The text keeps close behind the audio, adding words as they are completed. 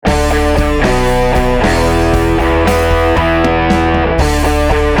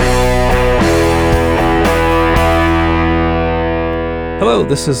Hello,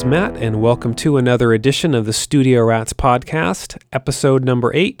 this is Matt, and welcome to another edition of the Studio Rats podcast, episode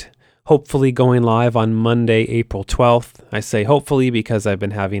number 8, hopefully going live on Monday, April 12th. I say hopefully because I've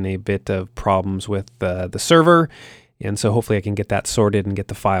been having a bit of problems with the server, and so hopefully I can get that sorted and get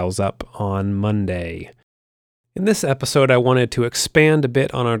the files up on Monday. In this episode, I wanted to expand a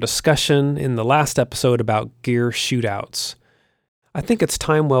bit on our discussion in the last episode about gear shootouts. I think it's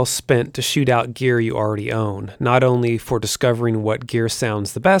time well spent to shoot out gear you already own, not only for discovering what gear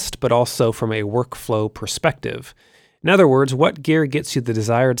sounds the best, but also from a workflow perspective. In other words, what gear gets you the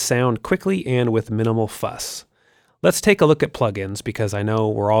desired sound quickly and with minimal fuss. Let's take a look at plugins because I know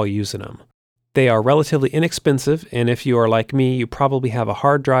we're all using them. They are relatively inexpensive, and if you are like me, you probably have a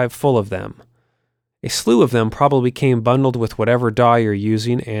hard drive full of them. A slew of them probably came bundled with whatever DAW you're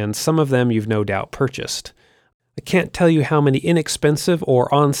using, and some of them you've no doubt purchased. I can't tell you how many inexpensive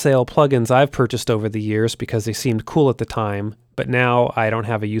or on-sale plugins I've purchased over the years because they seemed cool at the time, but now I don't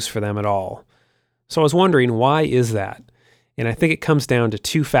have a use for them at all. So I was wondering, why is that? And I think it comes down to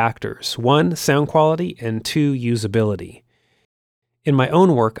two factors. One, sound quality, and two, usability. In my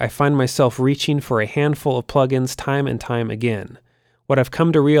own work, I find myself reaching for a handful of plugins time and time again. What I've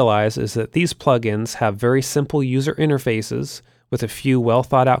come to realize is that these plugins have very simple user interfaces with a few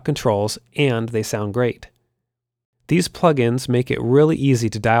well-thought-out controls, and they sound great. These plugins make it really easy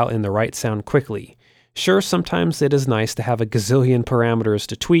to dial in the right sound quickly. Sure, sometimes it is nice to have a gazillion parameters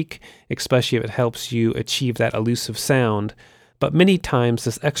to tweak, especially if it helps you achieve that elusive sound, but many times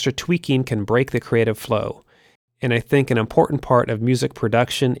this extra tweaking can break the creative flow. And I think an important part of music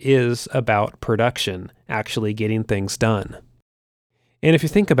production is about production, actually getting things done. And if you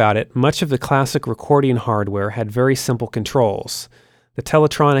think about it, much of the classic recording hardware had very simple controls. The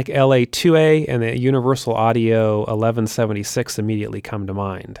Teletronic LA2A and the Universal Audio 1176 immediately come to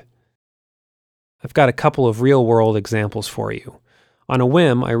mind. I've got a couple of real-world examples for you. On a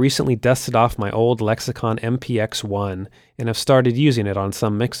whim, I recently dusted off my old Lexicon MPX1 and have started using it on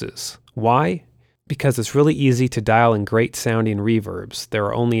some mixes. Why? Because it's really easy to dial in great-sounding reverbs. There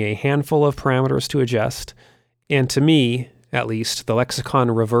are only a handful of parameters to adjust, and to me, at least, the Lexicon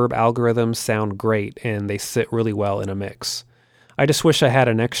reverb algorithms sound great and they sit really well in a mix. I just wish I had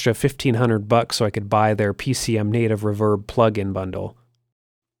an extra $1,500 so I could buy their PCM native reverb plugin bundle.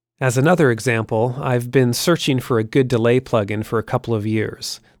 As another example, I've been searching for a good delay plugin for a couple of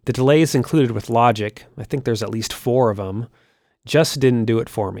years. The delays included with Logic, I think there's at least 4 of them, just didn't do it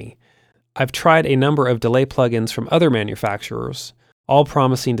for me. I've tried a number of delay plugins from other manufacturers, all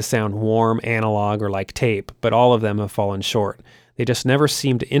promising to sound warm, analog, or like tape, but all of them have fallen short. They just never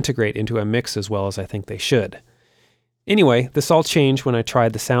seem to integrate into a mix as well as I think they should. Anyway, this all changed when I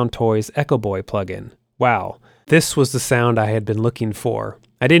tried the Soundtoys Echo Boy plugin. Wow, this was the sound I had been looking for.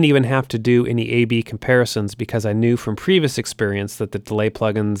 I didn't even have to do any A/B comparisons because I knew from previous experience that the delay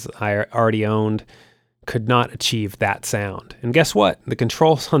plugins I already owned could not achieve that sound. And guess what? The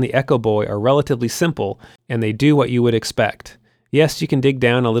controls on the Echo Boy are relatively simple, and they do what you would expect. Yes, you can dig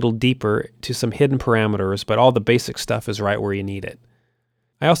down a little deeper to some hidden parameters, but all the basic stuff is right where you need it.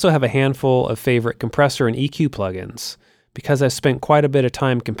 I also have a handful of favorite compressor and EQ plugins. Because I've spent quite a bit of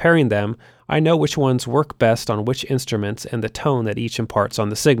time comparing them, I know which ones work best on which instruments and the tone that each imparts on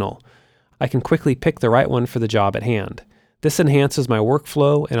the signal. I can quickly pick the right one for the job at hand. This enhances my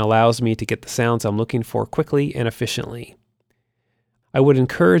workflow and allows me to get the sounds I'm looking for quickly and efficiently. I would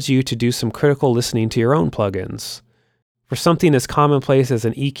encourage you to do some critical listening to your own plugins. For something as commonplace as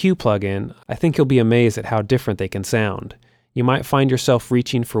an EQ plugin, I think you'll be amazed at how different they can sound. You might find yourself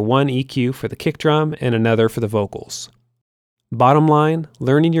reaching for one EQ for the kick drum and another for the vocals. Bottom line,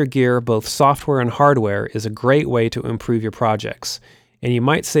 learning your gear, both software and hardware, is a great way to improve your projects, and you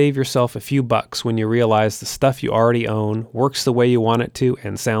might save yourself a few bucks when you realize the stuff you already own works the way you want it to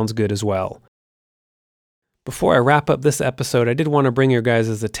and sounds good as well. Before I wrap up this episode, I did want to bring your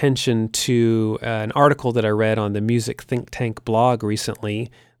guys' attention to an article that I read on the Music Think Tank blog recently.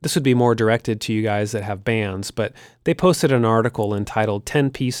 This would be more directed to you guys that have bands, but they posted an article entitled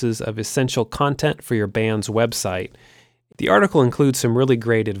 10 Pieces of Essential Content for Your Band's Website. The article includes some really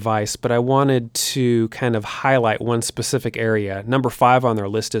great advice, but I wanted to kind of highlight one specific area. Number 5 on their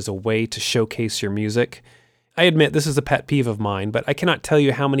list is a way to showcase your music. I admit this is a pet peeve of mine, but I cannot tell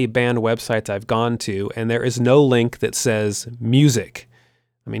you how many band websites I've gone to, and there is no link that says music.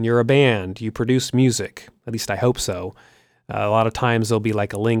 I mean, you're a band, you produce music. At least I hope so. A lot of times there'll be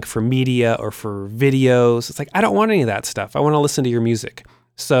like a link for media or for videos. It's like, I don't want any of that stuff. I want to listen to your music.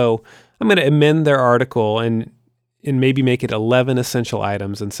 So I'm going to amend their article and maybe make it 11 essential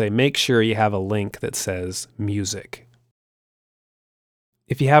items and say, make sure you have a link that says music.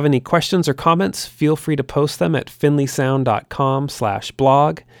 If you have any questions or comments, feel free to post them at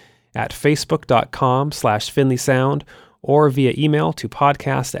finleysound.com/blog, at facebook.com/finleysound, or via email to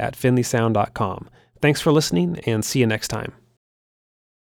podcast@finleysound.com. Thanks for listening, and see you next time.